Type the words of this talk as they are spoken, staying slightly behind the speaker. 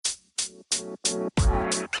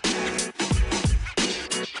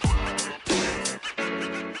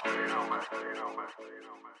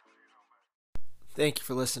Thank you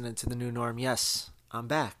for listening to The New Norm. Yes, I'm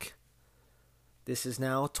back. This is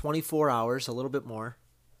now 24 hours, a little bit more,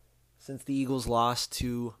 since the Eagles lost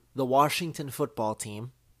to the Washington football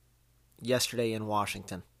team yesterday in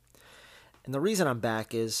Washington. And the reason I'm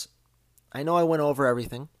back is I know I went over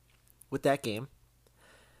everything with that game.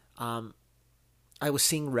 I was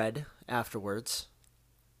seeing red afterwards.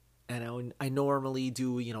 And I normally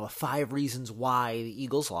do, a 5 reasons why the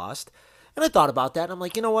Eagles lost. And I thought about that. And I'm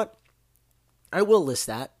like, you know what? I will list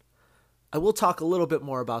that. I will talk a little bit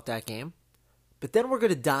more about that game. But then we're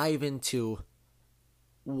going to dive into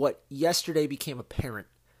what yesterday became apparent.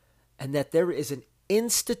 And that there is an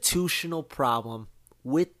institutional problem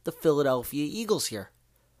with the Philadelphia Eagles here.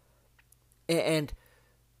 And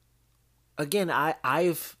again,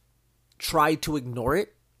 I've tried to ignore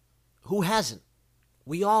it. Who hasn't?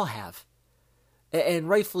 We all have. And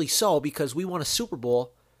rightfully so, because we won a Super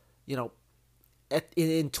Bowl,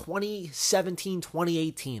 in 2017,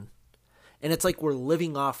 2018. And it's like we're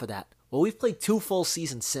living off of that. Well, we've played 2 full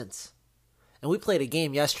seasons since. And we played a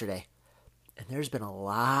game yesterday. And there's been a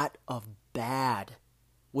lot of bad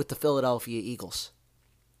with the Philadelphia Eagles.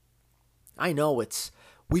 I know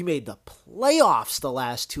we made the playoffs the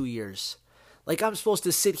last 2 years. Like I'm supposed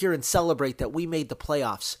to sit here and celebrate that we made the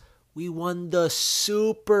playoffs. We won the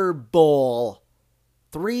Super Bowl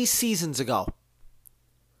 3 seasons ago.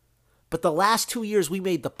 But the last 2 years we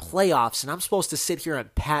made the playoffs, and I'm supposed to sit here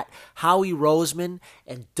and pat Howie Roseman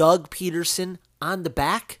and Doug Peterson on the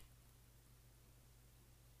back?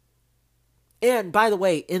 And by the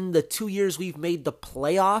way, in the 2 years we've made the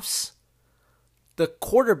playoffs, the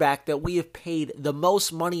quarterback that we have paid the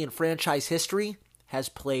most money in franchise history has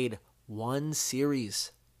played 1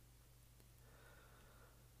 series.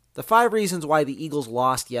 The 5 reasons why the Eagles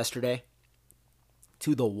lost yesterday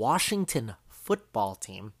to the Washington football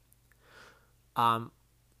team.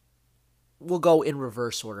 We'll go in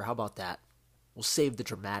reverse order. How about that? We'll save the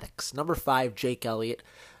dramatics. Number 5, Jake Elliott.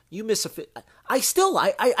 You miss a fit.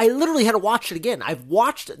 I literally had to watch it again. I've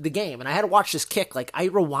watched the game, and I had to watch this kick. Like, I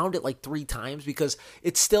rewound it like 3 times because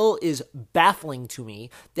it still is baffling to me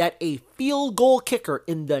that a field goal kicker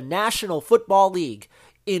in the National Football League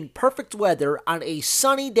in perfect weather on a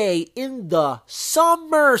sunny day in the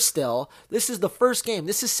summer still. This is the first game.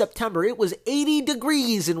 This is September. It was 80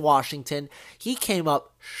 degrees in Washington. He came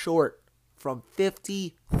up short from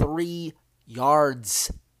 53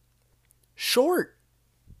 yards. Short.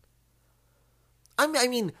 I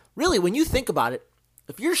mean, really, when you think about it,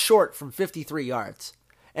 if you're short from 53 yards,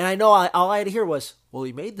 and I know all I had to hear was, well,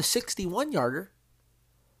 he made the 61-yarder.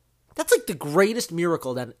 That's like the greatest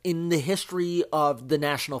miracle then in the history of the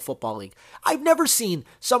National Football League. I've never seen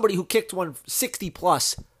somebody who kicked one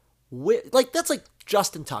 60-plus. That's like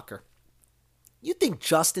Justin Tucker. You think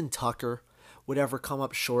Justin Tucker would ever come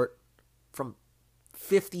up short from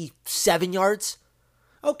 57 yards?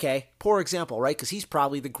 Okay, poor example, right? Because he's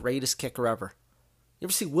probably the greatest kicker ever. You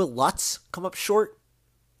ever see Will Lutz come up short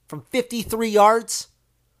from 53 yards?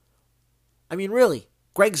 I mean, really,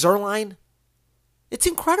 Greg Zuerlein? It's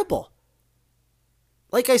incredible.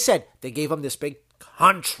 Like I said, they gave him this big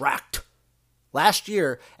contract last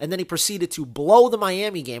year, and then he proceeded to blow the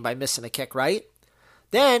Miami game by missing a kick, right?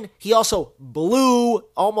 Then he also blow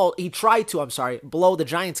the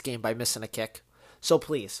Giants game by missing a kick. So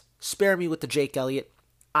please, spare me with the Jake Elliott.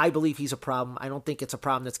 I believe he's a problem. I don't think it's a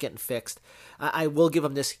problem that's getting fixed. I will give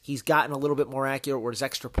him this. He's gotten a little bit more accurate with his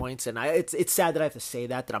extra points, and it's sad that I have to say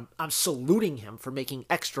that I'm saluting him for making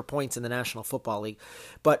extra points in the National Football League.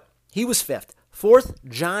 But he was 5th. 4th,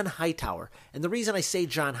 John Hightower. And the reason I say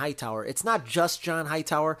John Hightower, it's not just John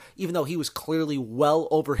Hightower, even though he was clearly well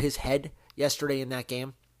over his head yesterday in that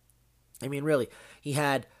game. I mean, really, he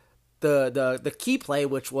had the key play,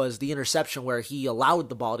 which was the interception where he allowed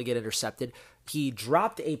the ball to get intercepted. He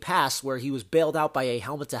dropped a pass where he was bailed out by a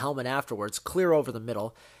helmet-to-helmet afterwards, clear over the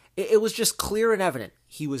middle. It was just clear and evident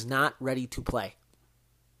he was not ready to play.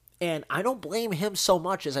 And I don't blame him so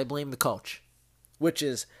much as I blame the coach, which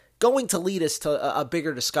is going to lead us to a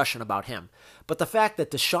bigger discussion about him. But the fact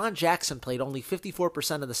that Deshaun Jackson played only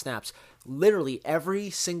 54% of the snaps, literally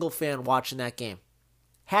every single fan watching that game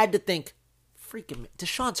had to think, freaking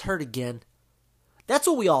Deshaun's hurt again. That's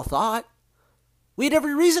what we all thought. We had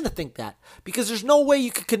every reason to think that, because there's no way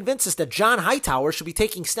you could convince us that John Hightower should be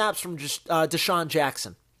taking snaps from Deshaun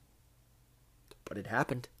Jackson. But it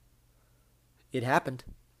happened. It happened.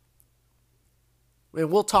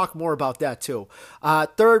 And we'll talk more about that too.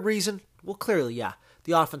 Third reason, well, clearly, yeah,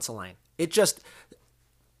 the offensive line.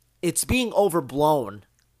 It's being overblown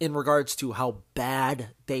in regards to how bad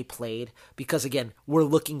they played, because again, we're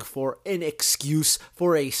looking for an excuse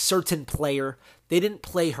for a certain player. They didn't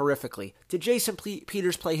play horrifically. Did Jason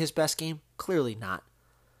Peters play his best game? Clearly not.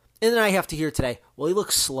 And then I have to hear today, well, he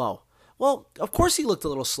looks slow. Well, of course he looked a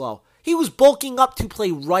little slow. He was bulking up to play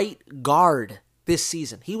right guard this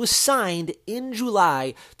season. He was signed in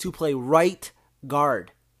July to play right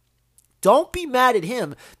guard. Don't be mad at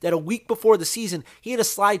him that a week before the season, he had to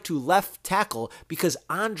slide to left tackle because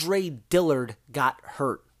Andre Dillard got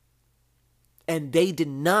hurt. And they did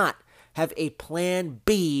not have a plan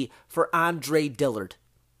B for Andre Dillard.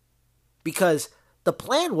 Because the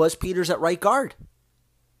plan was Peters at right guard.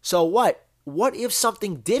 So what? What if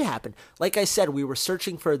something did happen? Like I said, we were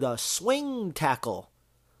searching for the swing tackle.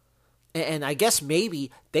 And I guess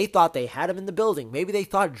maybe they thought they had him in the building. Maybe they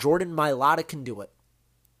thought Jordan Mailata can do it.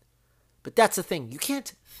 But that's the thing. You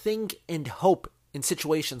can't think and hope in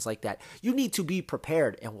situations like that. You need to be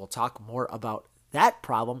prepared. And we'll talk more about that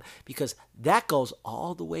problem because that goes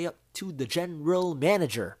all the way up to the general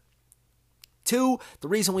manager. 2, the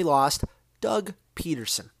reason we lost, Doug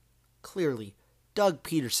Peterson. Clearly, Doug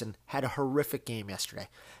Peterson had a horrific game yesterday.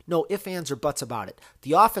 No ifs, ands, or buts about it.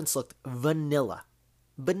 The offense looked vanilla.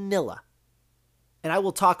 Vanilla. And I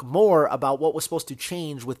will talk more about what was supposed to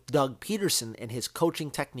change with Doug Peterson and his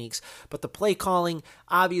coaching techniques. But the play calling,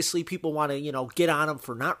 obviously people want to, get on him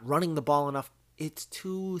for not running the ball enough. It's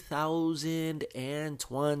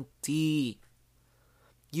 2020.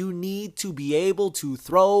 You need to be able to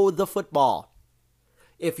throw the football.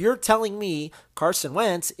 If you're telling me Carson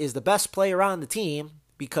Wentz is the best player on the team,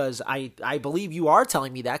 because I believe you are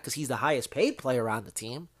telling me that because he's the highest paid player on the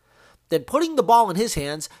team, then putting the ball in his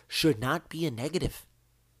hands should not be a negative.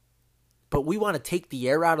 But we want to take the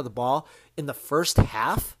air out of the ball in the first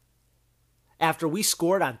half after we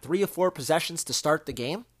scored on 3 or 4 possessions to start the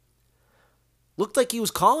game. Looked like he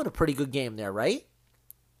was calling a pretty good game there, right?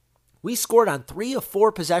 We scored on 3 or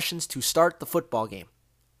 4 possessions to start the football game.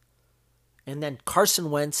 And then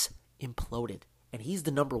Carson Wentz imploded. And he's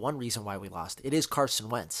the number 1 reason why we lost. It is Carson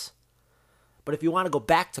Wentz. But if you want to go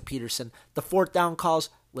back to Peterson, the 4th down calls,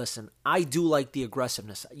 listen, I do like the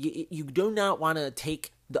aggressiveness. You do not want to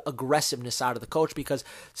take the aggressiveness out of the coach because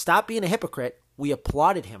stop being a hypocrite. We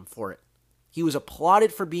applauded him for it. He was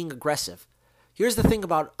applauded for being aggressive. Here's the thing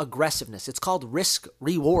about aggressiveness. It's called risk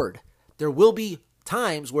reward. There will be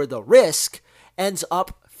times where the risk ends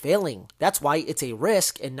up failing. That's why it's a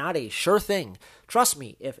risk and not a sure thing. Trust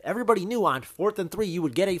me, if everybody knew on 4th and 3 you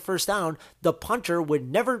would get a first down, the punter would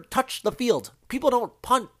never touch the field. People don't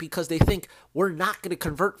punt because they think we're not going to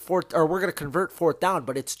convert we're going to convert 4th down,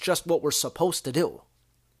 but it's just what we're supposed to do.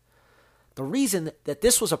 The reason that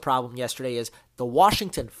this was a problem yesterday is the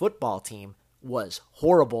Washington football team was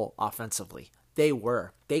horrible offensively. They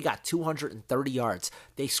were. They got 230 yards.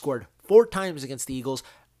 They scored 4 times against the Eagles,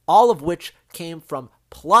 all of which came from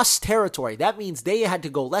plus territory. That means they had to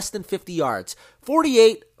go less than 50 yards.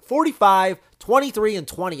 48, 45, 23, and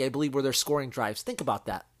 20, I believe, were their scoring drives. Think about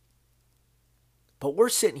that. But we're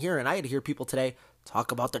sitting here, and I had to hear people today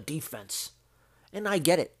talk about the defense. And I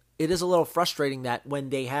get it. It is a little frustrating that when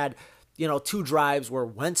they had, 2 drives where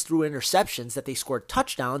Wentz threw interceptions, that they scored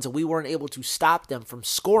touchdowns, and we weren't able to stop them from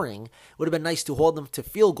scoring. It would have been nice to hold them to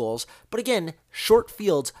field goals. But again, short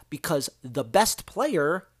fields because the best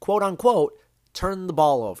player, quote unquote, turned the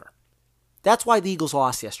ball over. That's why the Eagles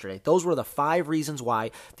lost yesterday. Those were the 5 reasons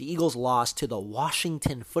why the Eagles lost to the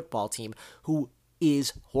Washington football team, who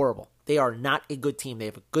is horrible. They are not a good team. They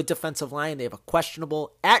have a good defensive line. They have a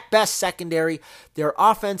questionable, at best, secondary. Their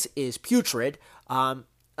offense is putrid.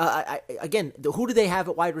 Again, who do they have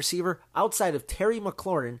at wide receiver? Outside of Terry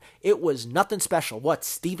McLaurin, it was nothing special. What,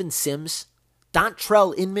 Steven Sims?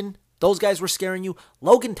 Dontrell Inman? Those guys were scaring you.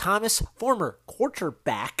 Logan Thomas, former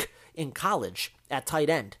quarterback in college at tight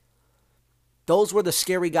end. Those were the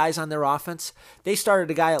scary guys on their offense. They started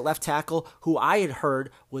a guy at left tackle who I had heard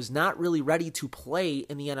was not really ready to play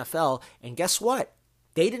in the NFL. And guess what?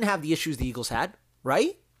 They didn't have the issues the Eagles had,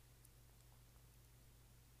 right?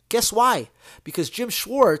 Guess why? Because Jim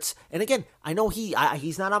Schwartz, and again, I know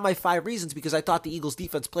he's not on my 5 reasons because I thought the Eagles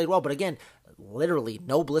defense played well, but again, literally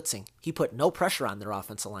no blitzing. He put no pressure on their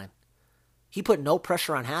offensive line. He put no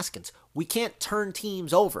pressure on Haskins. We can't turn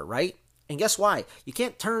teams over, right? And guess why? You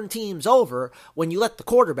can't turn teams over when you let the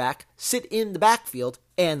quarterback sit in the backfield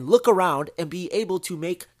and look around and be able to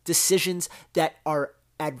make decisions that are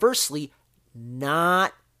adversely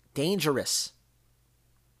not dangerous.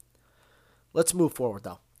 Let's move forward,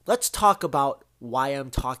 though. Let's talk about why I'm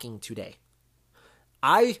talking today.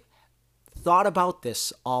 I thought about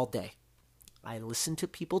this all day. I listened to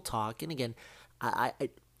people talk, and again,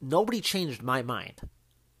 nobody changed my mind.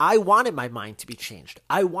 I wanted my mind to be changed.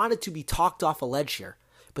 I wanted to be talked off a ledge here.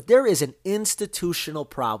 But there is an institutional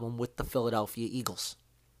problem with the Philadelphia Eagles.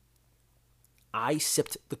 I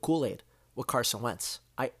sipped the Kool-Aid with Carson Wentz.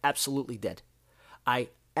 I absolutely did. I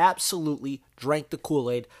absolutely drank the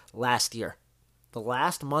Kool-Aid last year. The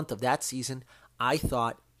last month of that season, I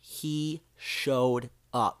thought he showed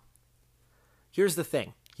up. Here's the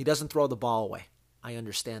thing. He doesn't throw the ball away. I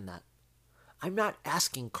understand that. I'm not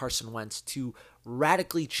asking Carson Wentz to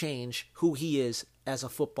radically change who he is as a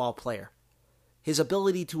football player. His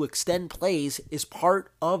ability to extend plays is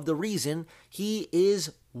part of the reason he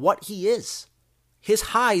is what he is. His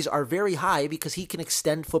highs are very high because he can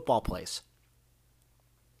extend football plays.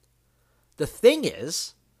 The thing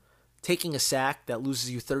is, taking a sack that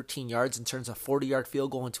loses you 13 yards and turns a 40-yard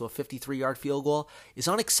field goal into a 53-yard field goal is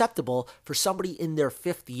unacceptable for somebody in their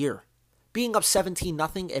fifth year. Being up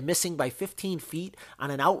 17-0 and missing by 15 feet on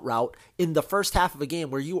an out route in the first half of a game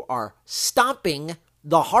where you are stomping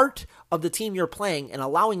the heart of the team you're playing and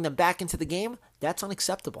allowing them back into the game, that's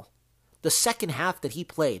unacceptable. The second half that he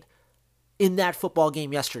played in that football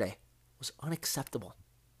game yesterday was unacceptable.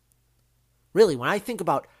 Really, when I think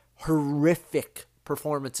about horrific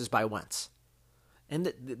performances by Wentz,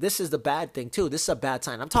 and this is the bad thing too, this is a bad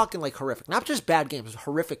sign. I'm talking like horrific, not just bad games,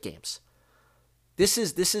 horrific games. This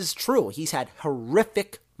is true. He's had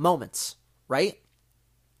horrific moments, right?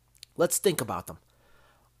 Let's think about them.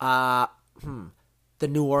 The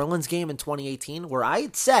New Orleans game in 2018, where I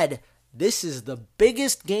had said this is the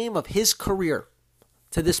biggest game of his career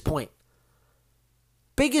to this point.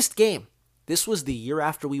 Biggest game. This was the year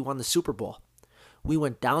after we won the Super Bowl. We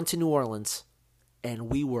went down to New Orleans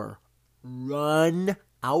and we were run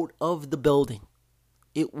out of the building.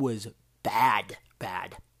 It was bad.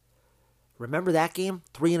 Remember that game?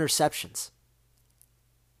 3 interceptions.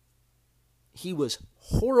 He was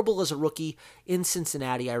horrible as a rookie in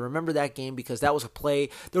Cincinnati. I remember that game because that was a play.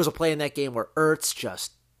 There was a play in that game where Ertz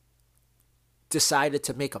just decided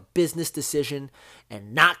to make a business decision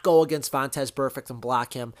and not go against Vontaze Burfict and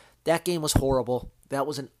block him. That game was horrible. That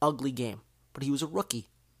was an ugly game. But he was a rookie.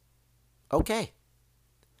 Okay.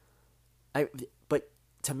 But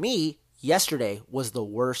to me, yesterday was the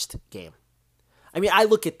worst game. I mean, I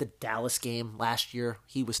look at the Dallas game last year.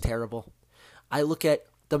 He was terrible. I look at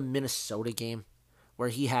the Minnesota game where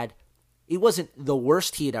it wasn't the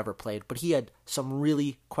worst he had ever played, but he had some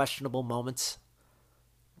really questionable moments.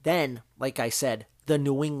 Then, like I said, the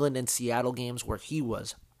New England and Seattle games where he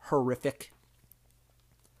was horrific.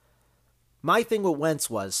 My thing with Wentz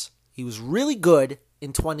was he was really good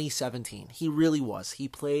in 2017. He really was. He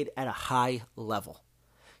played at a high level.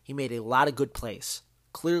 He made a lot of good plays.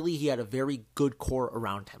 Clearly, he had a very good core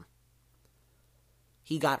around him.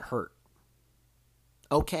 He got hurt.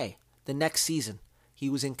 Okay, the next season, he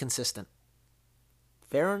was inconsistent.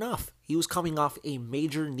 Fair enough. He was coming off a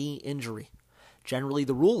major knee injury. Generally,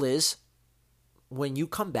 the rule is when you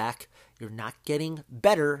come back, you're not getting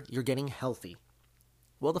better, you're getting healthy.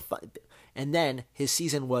 Well, and then his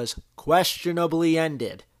season was questionably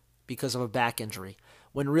ended because of a back injury,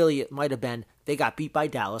 when really it might have been they got beat by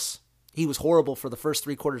Dallas. He was horrible for the first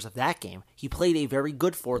 3 quarters of that game. He played a very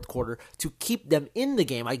good fourth quarter to keep them in the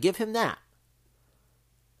game. I give him that.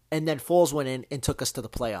 And then Foles went in and took us to the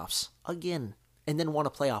playoffs again, and then won a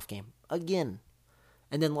playoff game again,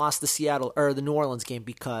 and then lost the New Orleans game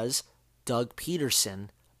because Doug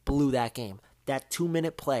Peterson blew that game. That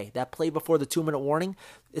 2-minute play, that play before the 2-minute warning,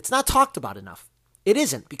 it's not talked about enough. It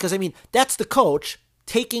isn't, because, I mean, that's the coach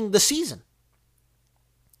taking the season,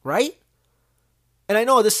 right? And I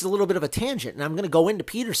know this is a little bit of a tangent, and I'm going to go into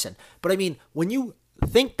Peterson, but I mean, when you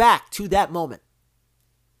think back to that moment,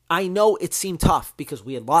 I know it seemed tough because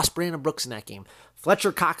we had lost Brandon Brooks in that game.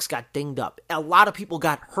 Fletcher Cox got dinged up. A lot of people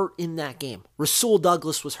got hurt in that game. Rasul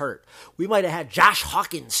Douglas was hurt. We might have had Josh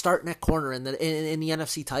Hawkins starting at corner in the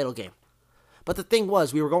NFC title game. But the thing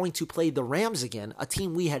was, we were going to play the Rams again, a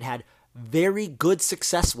team we had had very good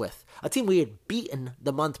success with, a team we had beaten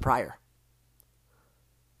the month prior.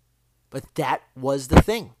 But that was the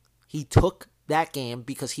thing. He took that game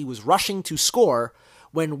because he was rushing to score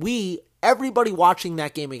when everybody watching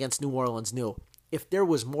that game against New Orleans knew if there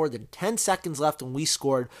was more than 10 seconds left when we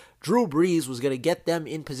scored, Drew Brees was going to get them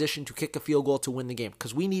in position to kick a field goal to win the game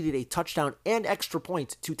because we needed a touchdown and extra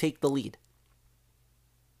points to take the lead.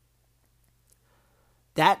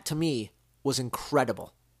 That, to me, was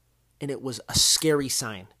incredible, and it was a scary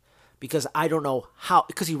sign because I don't know how,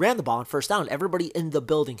 because he ran the ball on first down. Everybody in the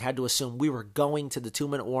building had to assume we were going to the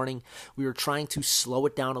 2-minute warning. We were trying to slow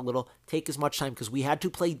it down a little, take as much time because we had to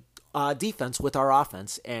play defense with our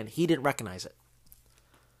offense, and he didn't recognize it.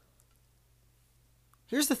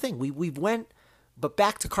 Here's the thing. We went But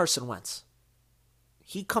back to Carson Wentz.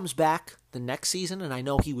 He comes back the next season, and I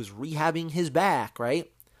know he was rehabbing his back,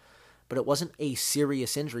 right? But it wasn't a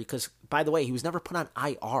serious injury because, by the way, he was never put on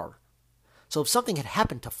IR. So if something had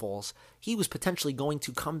happened to Foles, he was potentially going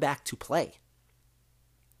to come back to play.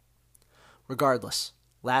 Regardless,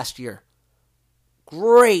 last year,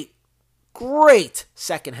 great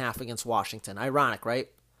second half against Washington. Ironic, right?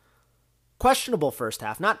 Questionable first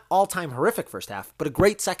half. Not all-time horrific first half, but a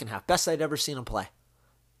great second half. Best I'd ever seen him play.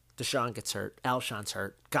 Deshaun gets hurt. Alshon's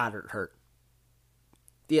hurt. Goddard hurt.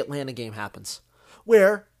 The Atlanta game happens,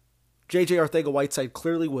 where J.J. Arcega-Whiteside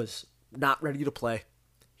clearly was not ready to play.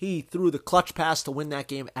 He threw the clutch pass to win that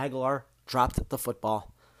game. Aguilar dropped the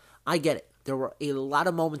football. I get it. There were a lot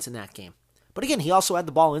of moments in that game. But again, he also had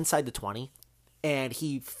the ball inside the 20, and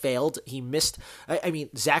he failed. He missed.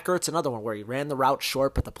 Zach Ertz, another one where he ran the route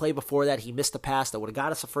short, but the play before that, he missed a pass that would have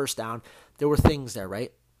got us a first down. There were things there,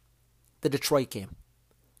 right? The Detroit game,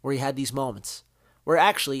 where he had these moments, where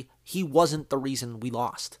actually he wasn't the reason we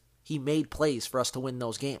lost. He made plays for us to win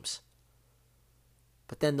those games.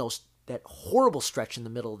 But then that horrible stretch in the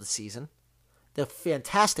middle of the season, the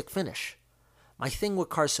fantastic finish. My thing with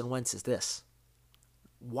Carson Wentz is this.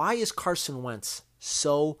 Why is Carson Wentz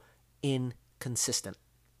so inconsistent?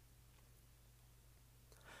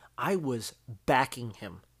 I was backing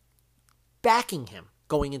him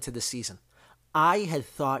going into the season. I had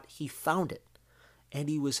thought he found it, and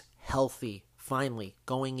he was healthy finally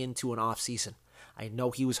going into an off season. I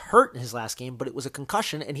know he was hurt in his last game, but it was a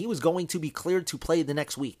concussion, and he was going to be cleared to play the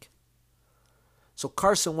next week. So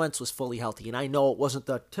Carson Wentz was fully healthy, and I know it wasn't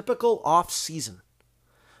the typical off-season.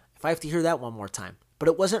 If I have to hear that one more time. But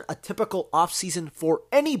it wasn't a typical off-season for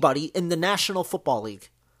anybody in the National Football League.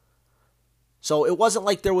 So it wasn't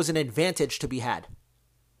like there was an advantage to be had.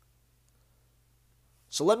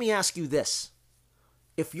 So let me ask you this.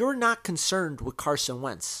 If you're not concerned with Carson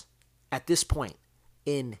Wentz at this point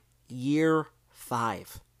in year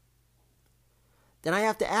 5, then I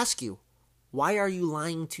have to ask you, why are you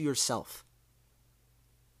lying to yourself?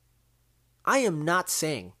 I am not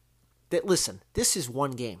saying that, listen, this is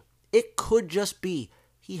one game. It could just be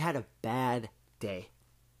he had a bad day.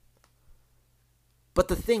 But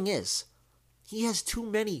the thing is, he has too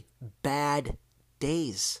many bad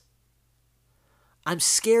days. I'm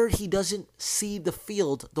scared he doesn't see the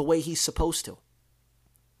field the way he's supposed to.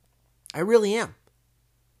 I really am.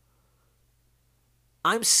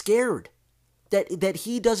 I'm scared that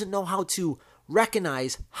he doesn't know how to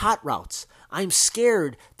recognize hot routes. I'm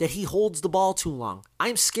scared that he holds the ball too long.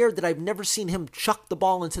 I'm scared that I've never seen him chuck the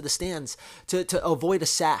ball into the stands to avoid a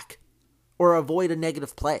sack or avoid a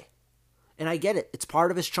negative play. And I get it. It's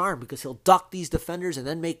part of his charm because he'll duck these defenders and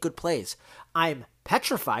then make good plays. I'm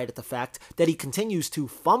petrified at the fact that he continues to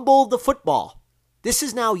fumble the football. This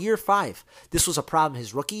is now year 5. This was a problem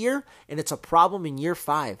his rookie year, and it's a problem in year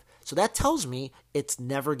 5. So that tells me it's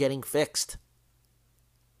never getting fixed.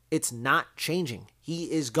 It's not changing.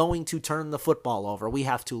 He is going to turn the football over. We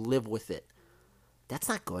have to live with it. That's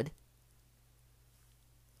not good.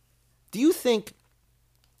 Do you think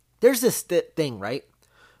there's this thing, right?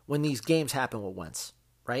 When these games happen with Wentz,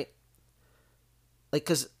 right? Like,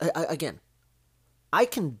 because, again, I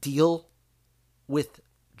can deal with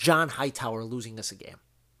John Hightower losing us a game.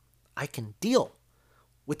 I can deal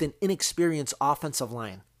with an inexperienced offensive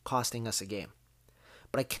line costing us a game.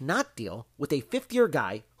 But I cannot deal with a fifth-year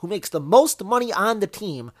guy who makes the most money on the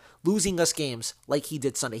team losing us games like he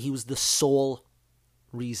did Sunday. He was the sole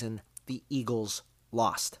reason the Eagles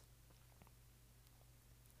lost.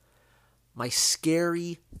 My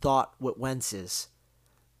scary thought with Wentz is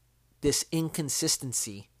this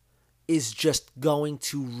inconsistency is just going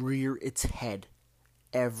to rear its head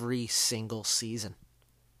every single season.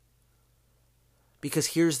 Because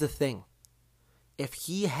here's the thing. If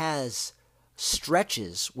he has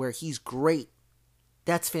stretches where he's great,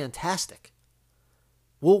 that's fantastic.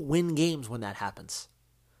 We'll win games when that happens.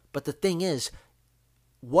 But the thing is,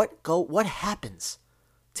 what happens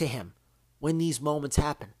to him when these moments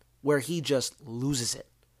happen where he just loses it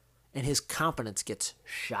and his confidence gets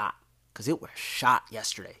shot? Because it was shot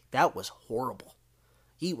yesterday. That was horrible.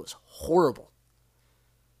 He was horrible.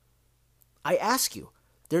 I ask you,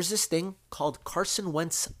 there's this thing called Carson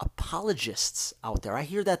Wentz apologists out there. I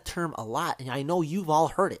hear that term a lot, and I know you've all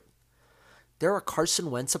heard it. They're a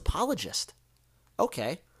Carson Wentz apologist.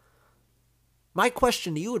 Okay. My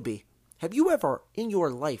question to you would be, have you ever in your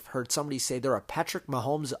life heard somebody say they're a Patrick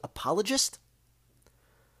Mahomes apologist?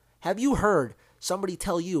 Have you heard somebody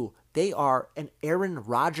tell you they are an Aaron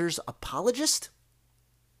Rodgers apologist?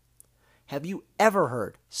 Have you ever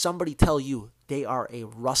heard somebody tell you they are a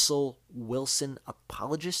Russell Wilson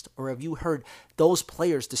apologist? Or have you heard those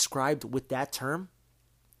players described with that term?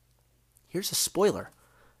 Here's a spoiler.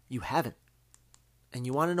 You haven't. And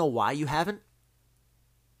you want to know why you haven't?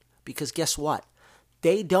 Because guess what?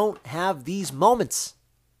 They don't have these moments.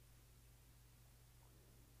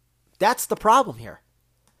 That's the problem here.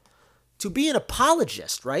 To be an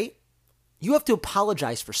apologist, right? You have to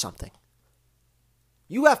apologize for something.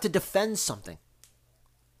 You have to defend something.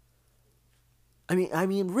 I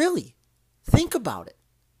mean, really, think about it.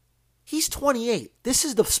 He's 28. This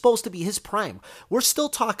is supposed to be his prime. We're still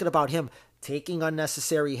talking about him taking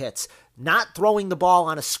unnecessary hits, not throwing the ball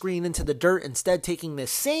on a screen into the dirt, instead taking the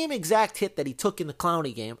same exact hit that he took in the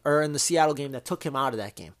Clowney game, or in the Seattle game that took him out of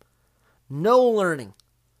that game. No learning.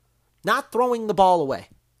 Not throwing the ball away.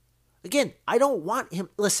 Again, I don't want him.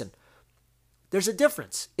 Listen, there's a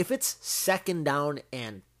difference. If it's 2nd down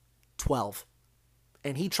and 12,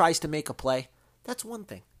 and he tries to make a play, that's one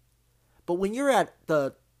thing. But when you're at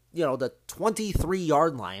the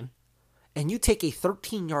 23-yard line, and you take a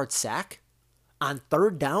 13-yard sack on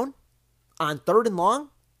 3rd down, on 3rd and long,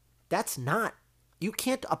 that's not. You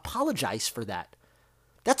can't apologize for that.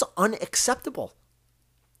 That's unacceptable.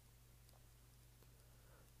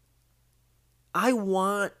 I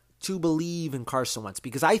want to believe in Carson Wentz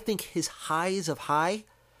because I think his highs of high,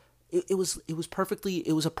 it was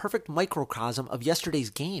a perfect microcosm of yesterday's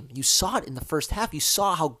game. You saw it in the first half. You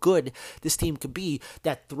saw how good this team could be.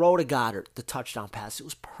 That throw to Goddard, the touchdown pass, it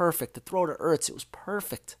was perfect. The throw to Ertz, it was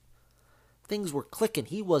perfect. Things were clicking.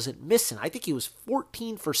 He wasn't missing. I think he was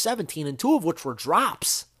 14 for 17, and 2 of which were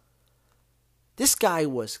drops. This guy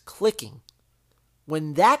was clicking.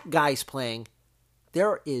 When that guy's playing,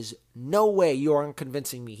 there is no way you are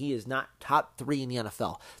convincing me he is not top 3 in the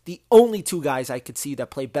NFL. The only 2 guys I could see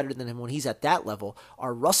that play better than him when he's at that level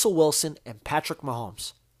are Russell Wilson and Patrick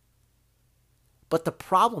Mahomes. But the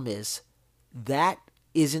problem is that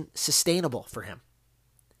isn't sustainable for him.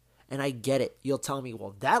 And I get it. You'll tell me,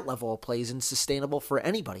 well, that level of play isn't sustainable for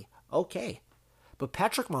anybody. Okay. But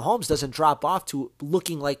Patrick Mahomes doesn't drop off to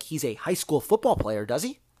looking like he's a high school football player, does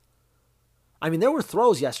he? I mean, there were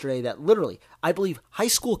throws yesterday that literally, I believe high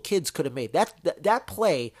school kids could have made. That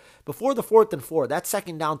play before the 4th and 4, that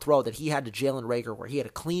 2nd down throw that he had to Jalen Reagor where he had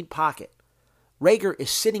a clean pocket. Reagor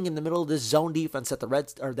is sitting in the middle of this zone defense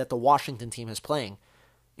that the Washington team is playing,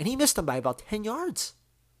 and he missed him by about 10 yards.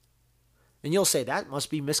 And you'll say that must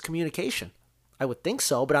be miscommunication. I would think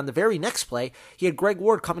so, but on the very next play, he had Greg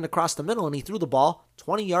Ward coming across the middle, and he threw the ball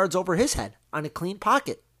 20 yards over his head on a clean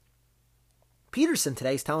pocket. Peterson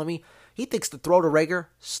today is telling me he thinks the throw to Reagor,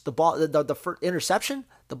 the first interception,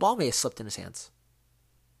 the ball may have slipped in his hands.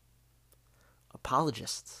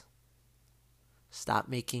 Apologists, stop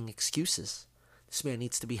making excuses. This man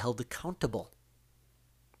needs to be held accountable.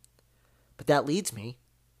 But that leads me,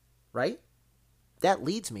 right? That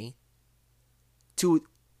leads me to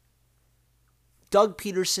Doug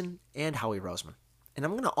Peterson and Howie Roseman. And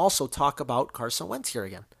I'm going to also talk about Carson Wentz here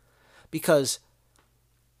again. Because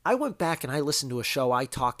I went back and I listened to a show I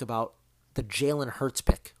talked about the Jalen Hurts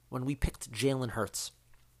pick, when we picked Jalen Hurts.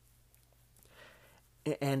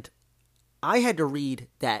 And I had to read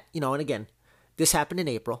that, and again, this happened in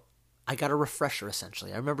April. I got a refresher,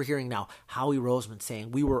 essentially. I remember hearing now Howie Roseman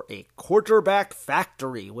saying we were a quarterback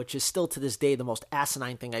factory, which is still to this day the most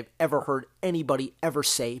asinine thing I've ever heard anybody ever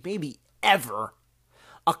say, maybe ever.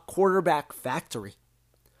 A quarterback factory.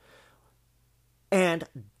 And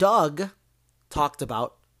Doug talked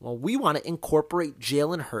about, well, we want to incorporate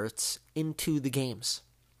Jalen Hurts into the games.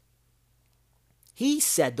 He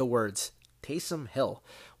said the words Taysom Hill,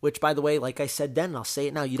 which, by the way, like I said then, and I'll say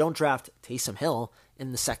it now, you don't draft Taysom Hill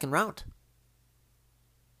in the 2nd round.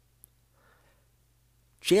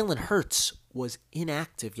 Jalen Hurts was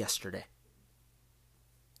inactive yesterday.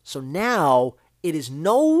 So now it is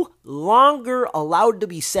no longer allowed to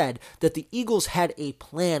be said that the Eagles had a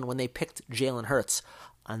plan when they picked Jalen Hurts,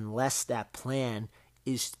 unless that plan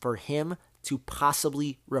is for him to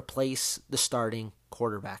possibly replace the starting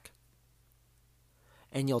quarterback.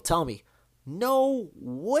 And you'll tell me, no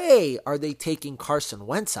way are they taking Carson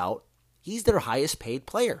Wentz out. He's their highest paid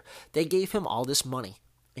player. They gave him all this money.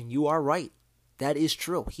 And you are right. That is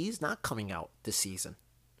true. He's not coming out this season.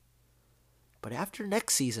 But after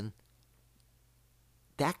next season,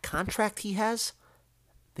 that contract he has,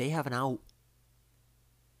 they have an out.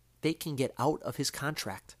 They can get out of his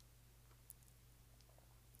contract.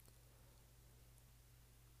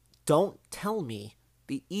 Don't tell me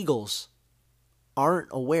the Eagles aren't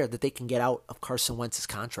aware that they can get out of Carson Wentz's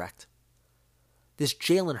contract. This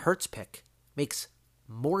Jalen Hurts pick makes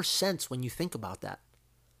more sense when you think about that.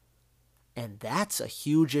 And that's a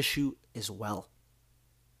huge issue as well.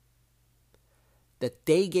 That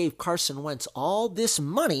they gave Carson Wentz all this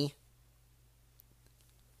money,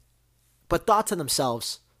 but thought to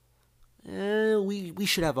themselves, we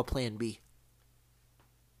should have a plan B.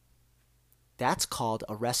 That's called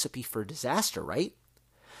a recipe for disaster, right?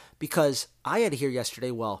 Because I had to hear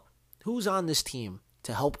yesterday, well, who's on this team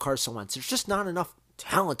to help Carson Wentz? There's just not enough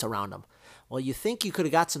talent around him. Well, you think you could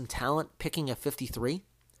have got some talent picking at 53?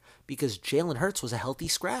 Because Jalen Hurts was a healthy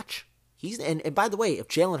scratch. And by the way, if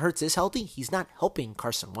Jalen Hurts is healthy, he's not helping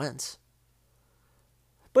Carson Wentz.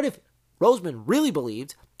 But if Roseman really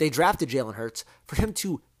believed they drafted Jalen Hurts for him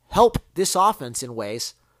to help this offense in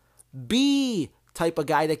ways, be type of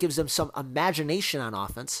guy that gives them some imagination on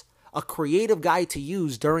offense, a creative guy to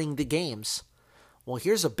use during the games. Well,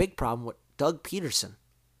 here's a big problem with Doug Peterson.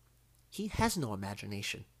 He has no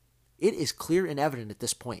imagination. It is clear and evident at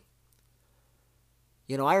this point.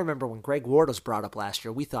 You know, I remember when Greg Ward was brought up last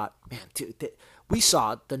year, we thought, man, dude, we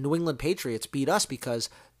saw the New England Patriots beat us because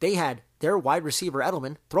they had their wide receiver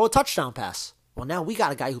Edelman throw a touchdown pass. Well, now we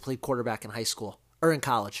got a guy who played quarterback in high school or in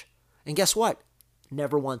college. And guess what?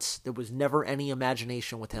 Never once. There was never any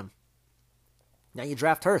imagination with him. Now you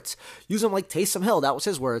draft Hurts. Use him like Taysom Hill. That was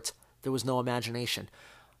his words. There was no imagination.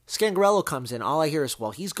 Scangarello comes in. All I hear is,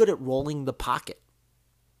 well, he's good at rolling the pocket.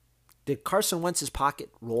 Did Carson Wentz's pocket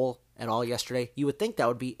roll at all yesterday? You would think that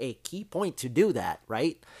would be a key point to do that,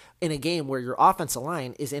 right? In a game where your offensive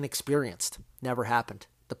line is inexperienced. Never happened.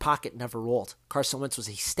 The pocket never rolled. Carson Wentz was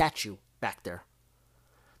a statue back there.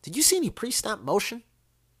 Did you see any pre-snap motion?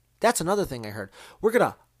 That's another thing I heard. We're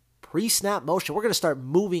going to pre-snap motion. We're going to start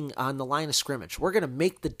moving on the line of scrimmage. We're going to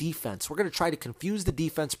make the defense. We're going to try to confuse the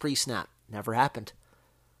defense pre-snap. Never happened.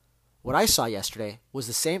 What I saw yesterday was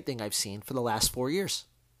the same thing I've seen for the last 4 years.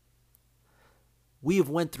 We have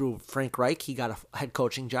went through Frank Reich. He got a head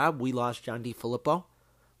coaching job. We lost John DeFilippo.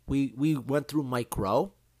 We went through Mike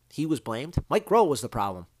Groh. He was blamed. Mike Groh was the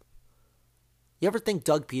problem. You ever think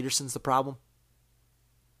Doug Peterson's the problem?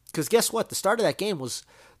 Because guess what? The start of that game was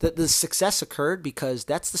that the success occurred because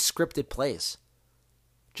that's the scripted plays.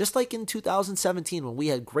 Just like in 2017 when we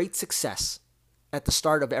had great success at the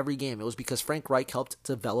start of every game, it was because Frank Reich helped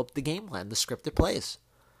develop the game plan, the scripted plays.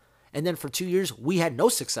 And then for 2 years, we had no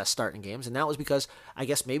success starting games, and that was because I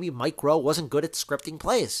guess maybe Mike Groh wasn't good at scripting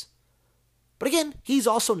plays. But again, he's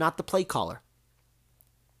also not the play caller.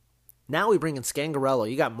 Now we bring in Scangarello.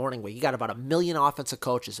 You got Morningway. You got about 1 million offensive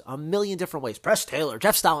coaches, 1 million different ways. Press Taylor,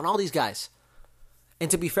 Jeff Stoutland, all these guys. And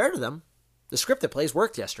to be fair to them, the scripted plays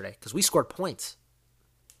worked yesterday because we scored points.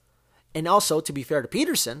 And also, to be fair to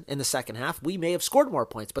Peterson, in the second half, we may have scored more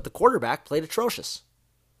points, but the quarterback played atrocious.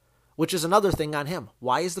 Which is another thing on him.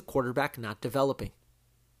 Why is the quarterback not developing?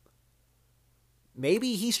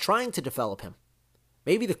 Maybe he's trying to develop him.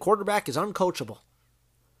 Maybe the quarterback is uncoachable.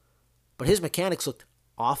 But his mechanics looked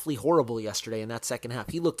awfully horrible yesterday in that second half.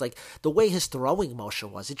 He looked like the way his throwing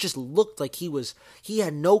motion was. It just looked like he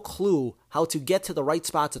had no clue how to get to the right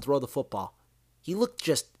spot to throw the football. He looked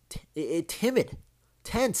just timid,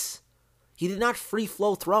 tense. He did not free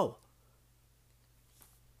flow throw.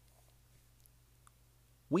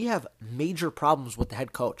 We have major problems with the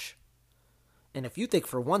head coach. And if you think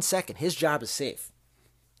for 1 second his job is safe,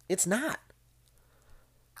 it's not.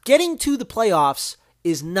 Getting to the playoffs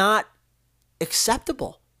is not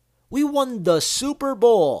acceptable. We won the Super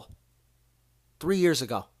Bowl 3 years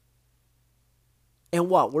ago. And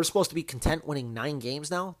what? We're supposed to be content winning 9 games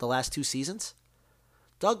now, the last 2 seasons?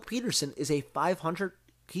 Doug Peterson is he's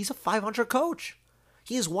a 500 coach.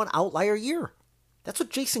 He has one outlier year. That's what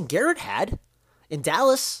Jason Garrett had in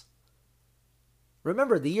Dallas.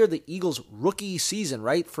 Remember the year the Eagles' rookie season,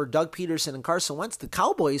 right, for Doug Peterson and Carson Wentz, the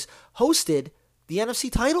Cowboys hosted the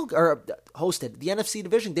NFC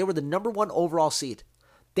division. They were the number 1 overall seed.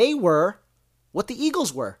 They were what the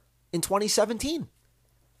Eagles were in 2017.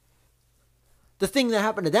 The thing that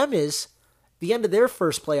happened to them is the end of their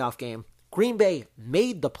first playoff game, Green Bay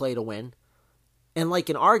made the play to win. And like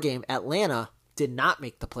in our game, Atlanta did not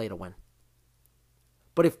make the play to win.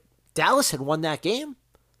 But if Dallas had won that game,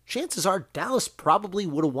 chances are Dallas probably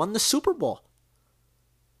would have won the Super Bowl.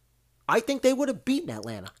 I think they would have beaten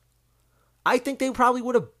Atlanta. I think they probably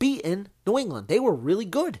would have beaten New England. They were really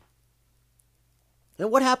good. And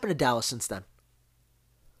what happened to Dallas since then?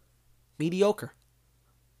 Mediocre.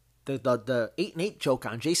 The 8-8 joke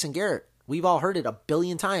on Jason Garrett, we've all heard it a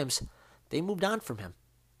billion times. They moved on from him.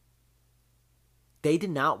 They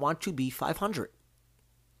did not want to be 500.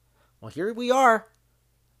 Well, here we are.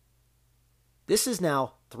 This is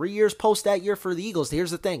now 3 years post that year for the Eagles.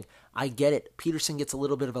 Here's the thing. I get it. Peterson gets a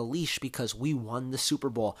little bit of a leash because we won the Super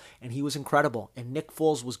Bowl, and he was incredible. And Nick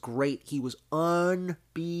Foles was great. He was unbelievable.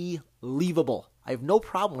 I have no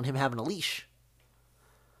problem with him having a leash.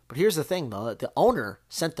 But here's the thing, though. The owner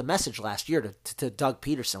sent the message last year to Doug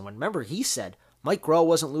Peterson. When, remember, he said Mike Groh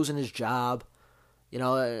wasn't losing his job.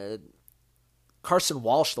 Carson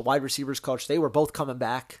Walsh, the wide receivers coach, they were both coming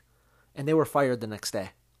back, and they were fired the next day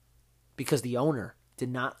because the owner did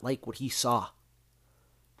not like what he saw.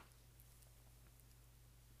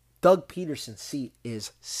 Doug Peterson's seat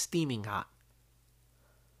is steaming hot.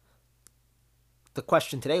 The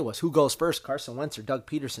question today was, who goes first, Carson Wentz or Doug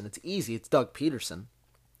Peterson? It's easy. It's Doug Peterson.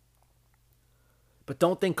 But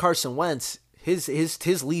don't think Carson Wentz,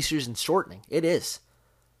 his leash isn't shortening. It is.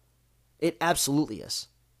 It absolutely is.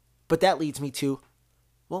 But that leads me to,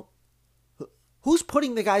 well, who's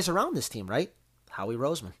putting the guys around this team, right? Howie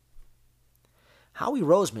Roseman. Howie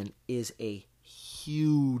Roseman is a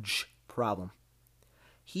huge problem.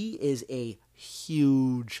 He is a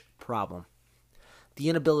huge problem. The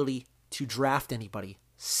inability to draft anybody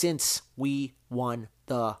since we won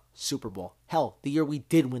the Super Bowl. Hell, the year we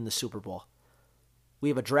did win the Super Bowl. We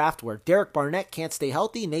have a draft where Derek Barnett can't stay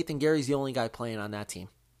healthy. Nathan Gary's the only guy playing on that team.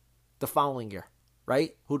 The following year,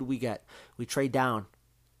 right? Who do we get? We trade down.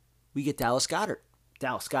 We get Dallas Goedert.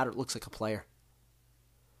 Dallas Goedert looks like a player.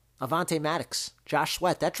 Avonte Maddox, Josh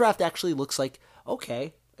Sweat. That draft actually looks like,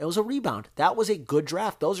 okay, it was a rebound. That was a good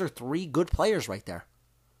draft. Those are 3 good players right there.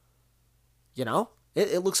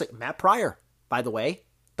 It looks like Matt Pryor, by the way,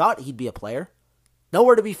 thought he'd be a player.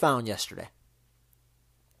 Nowhere to be found yesterday.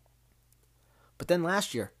 But then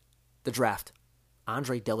last year, the draft,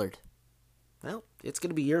 Andre Dillard. Well, it's going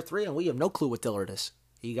to be year 3, and we have no clue what Dillard is.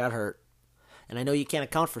 He got hurt. And I know you can't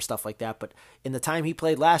account for stuff like that, but in the time he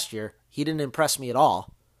played last year, he didn't impress me at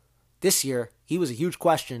all. This year, he was a huge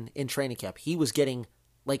question in training camp. He was getting,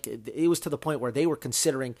 it was to the point where they were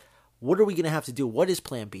considering, what are we going to have to do? What is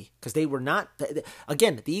plan B? Because they were not,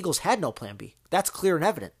 again, the Eagles had no plan B. That's clear and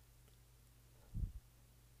evident.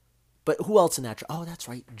 But who else in that? Oh, that's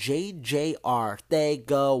right. JJR,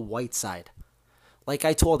 Whiteside. Like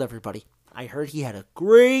I told everybody, I heard he had a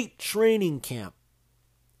great training camp.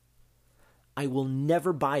 I will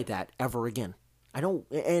never buy that ever again.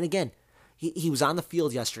 And again, he was on the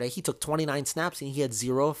field yesterday. He took 29 snaps and he had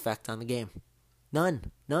 0 effect on the game.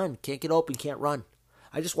 None. Can't get open, can't run.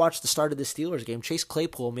 I just watched the start of the Steelers game. Chase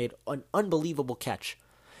Claypool made an unbelievable catch.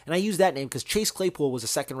 And I use that name because Chase Claypool was a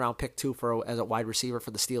second-round pick, too, as a wide receiver for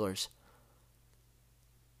the Steelers.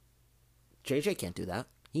 JJ can't do that.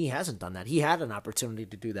 He hasn't done that. He had an opportunity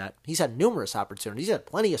to do that. He's had numerous opportunities. He's had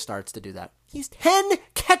plenty of starts to do that. He's 10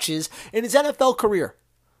 catches in his NFL career.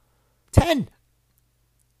 10.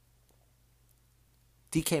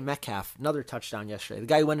 DK Metcalf, another touchdown yesterday. The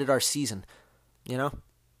guy who ended our season. The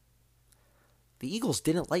Eagles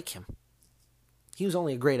didn't like him. He was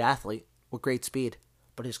only a great athlete with great speed,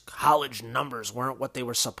 but his college numbers weren't what they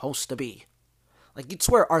were supposed to be. You'd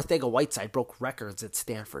swear Arcega-Whiteside broke records at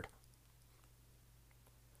Stanford.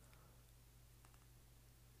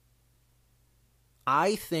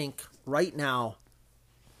 I think right now,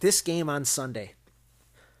 this game on Sunday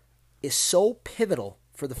is so pivotal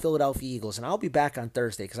for the Philadelphia Eagles, and I'll be back on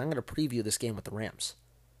Thursday because I'm going to preview this game with the Rams.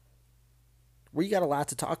 We got a lot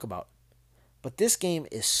to talk about. But this game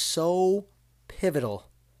is so pivotal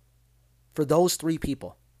for those 3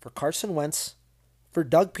 people, for Carson Wentz, for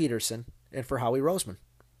Doug Peterson, and for Howie Roseman.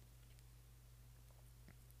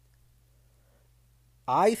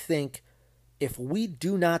 I think if we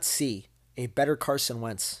do not see a better Carson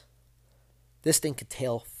Wentz, this thing could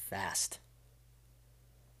tail fast.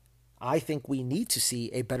 I think we need to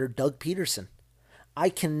see a better Doug Peterson. I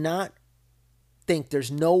cannot think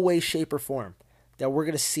there's no way, shape, or form that we're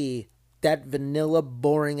going to see that vanilla,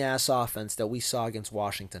 boring-ass offense that we saw against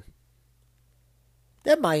Washington.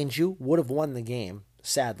 That, mind you, would have won the game,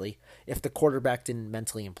 sadly, if the quarterback didn't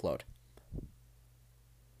mentally implode.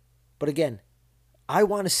 But again, I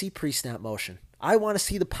want to see pre-snap motion. I want to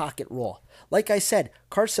see the pocket roll. Like I said,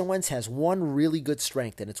 Carson Wentz has one really good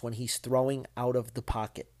strength, and it's when he's throwing out of the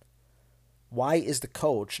pocket. Why is the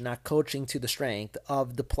coach not coaching to the strength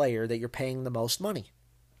of the player that you're paying the most money?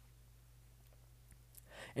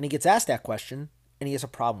 And he gets asked that question, and he has a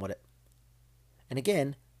problem with it. And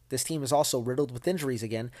again, this team is also riddled with injuries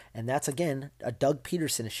again, and that's again a Doug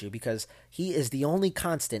Peterson issue because he is the only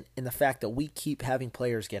constant in the fact that we keep having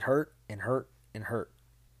players get hurt and hurt and hurt.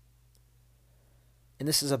 And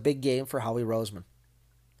this is a big game for Howie Roseman.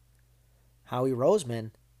 Howie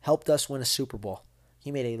Roseman helped us win a Super Bowl.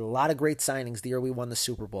 He made a lot of great signings the year we won the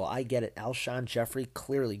Super Bowl. I get it. Alshon Jeffrey,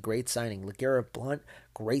 clearly great signing. LeGarrette Blount,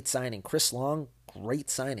 great signing. Chris Long, great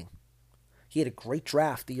signing. He had a great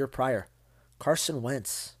draft the year prior. Carson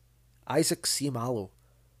Wentz, Isaac Seumalo,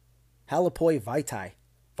 Halapoi Vaitai.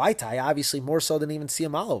 Vaitai, obviously more so than even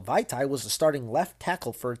Seumalo. Vaitai was the starting left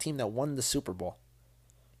tackle for a team that won the Super Bowl.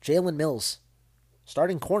 Jalen Mills,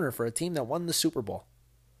 starting corner for a team that won the Super Bowl.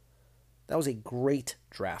 That was a great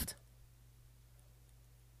draft.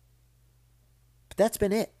 But that's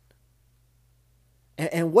been it.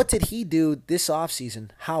 And what did he do this offseason,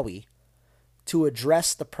 Howie, to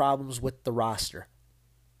address the problems with the roster?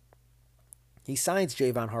 He signs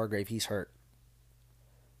Javon Hargrave. He's hurt.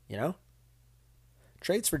 You know?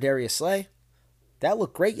 Trades for Darius Slay. That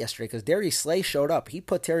looked great yesterday because Darius Slay showed up. He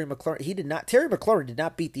put Terry McLaurin. Terry McLaurin did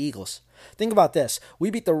not beat the Eagles. Think about this.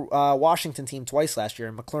 We beat the Washington team twice last year,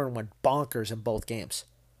 and McLaurin went bonkers in both games.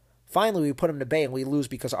 Finally, we put him to bay, and we lose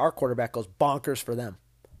because our quarterback goes bonkers for them.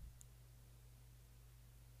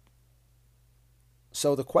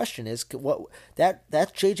 So the question is,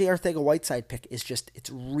 that J.J. Arcega-Whiteside pick is just, it's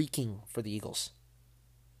reeking for the Eagles.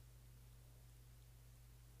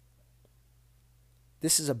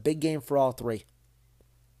 This is a big game for all three.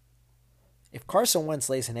 If Carson Wentz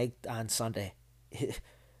lays an egg on Sunday,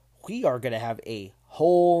 we are going to have a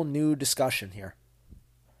whole new discussion here.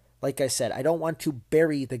 Like I said, I don't want to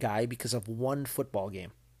bury the guy because of one football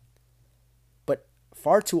game. But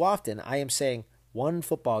far too often, I am saying, one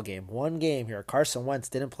football game, one game here. Carson Wentz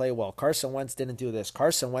didn't play well. Carson Wentz didn't do this.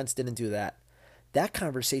 Carson Wentz didn't do that. That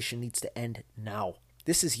conversation needs to end now.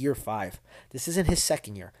 This is year 5. This isn't his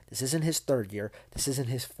second year. This isn't his third year. This isn't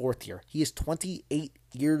his fourth year. He is 28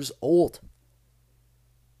 years old.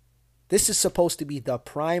 This is supposed to be the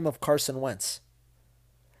prime of Carson Wentz.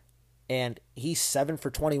 And he's 7 for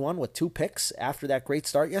 21 with 2 picks after that great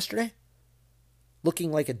start yesterday.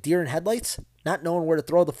 Looking like a deer in headlights, not knowing where to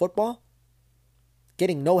throw the football.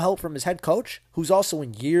 Getting no help from his head coach, who's also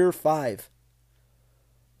in year 5.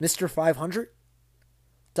 Mr. 500.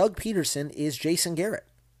 Doug Peterson is Jason Garrett.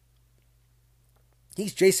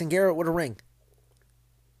 He's Jason Garrett with a ring.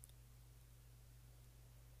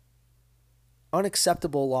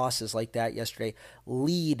 Unacceptable losses like that yesterday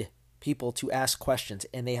lead people to ask questions,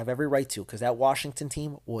 and they have every right to, because that Washington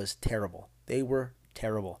team was terrible. They were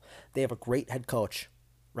terrible. They have a great head coach.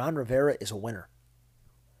 Ron Rivera is a winner.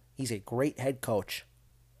 He's a great head coach.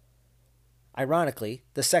 Ironically,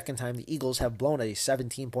 the second time the Eagles have blown a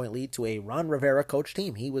 17-point lead to a Ron Rivera coach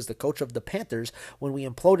team. He was the coach of the Panthers when we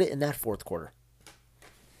imploded in that fourth quarter.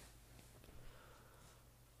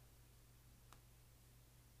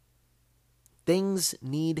 Things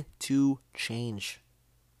need to change.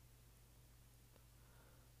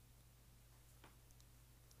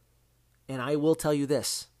 And I will tell you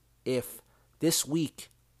this, if this week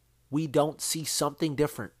we don't see something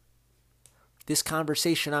different, this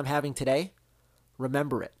conversation I'm having today,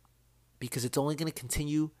 remember it, because it's only going to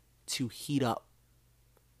continue to heat up.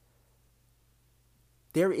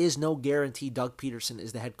 There is no guarantee Doug Peterson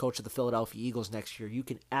is the head coach of the Philadelphia Eagles next year. You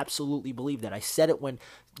can absolutely believe that. I said it when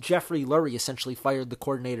Jeffrey Lurie essentially fired the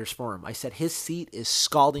coordinators for him. I said his seat is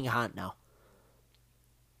scalding hot now.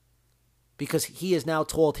 Because he has now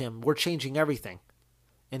told him, we're changing everything.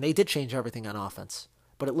 And they did change everything on offense.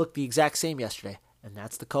 But it looked the exact same yesterday. And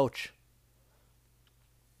that's the coach.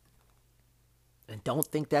 And don't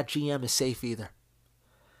think that GM is safe either.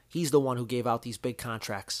 He's the one who gave out these big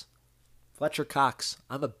contracts. Fletcher Cox.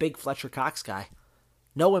 I'm a big Fletcher Cox guy.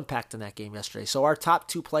 No impact in that game yesterday. So our top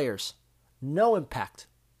 2 players, no impact.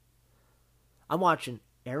 I'm watching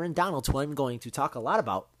Aaron Donald, who I'm going to talk a lot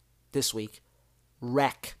about this week,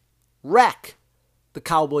 wreck the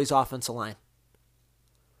Cowboys' offensive line.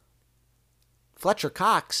 Fletcher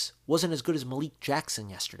Cox wasn't as good as Malik Jackson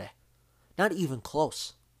yesterday. Not even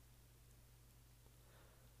close.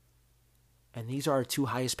 And these are our 2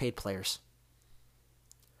 highest paid players.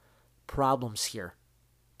 Problems here.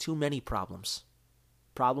 Too many problems.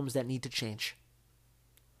 Problems that need to change.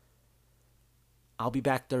 I'll be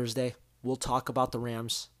back Thursday. We'll talk about the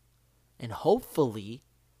Rams. And hopefully,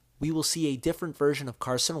 we will see a different version of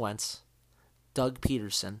Carson Wentz, Doug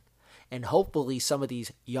Peterson, and hopefully some of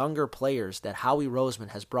these younger players that Howie Roseman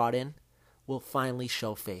has brought in will finally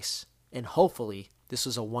show face. And hopefully, this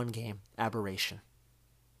was a one-game aberration.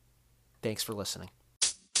 Thanks for listening.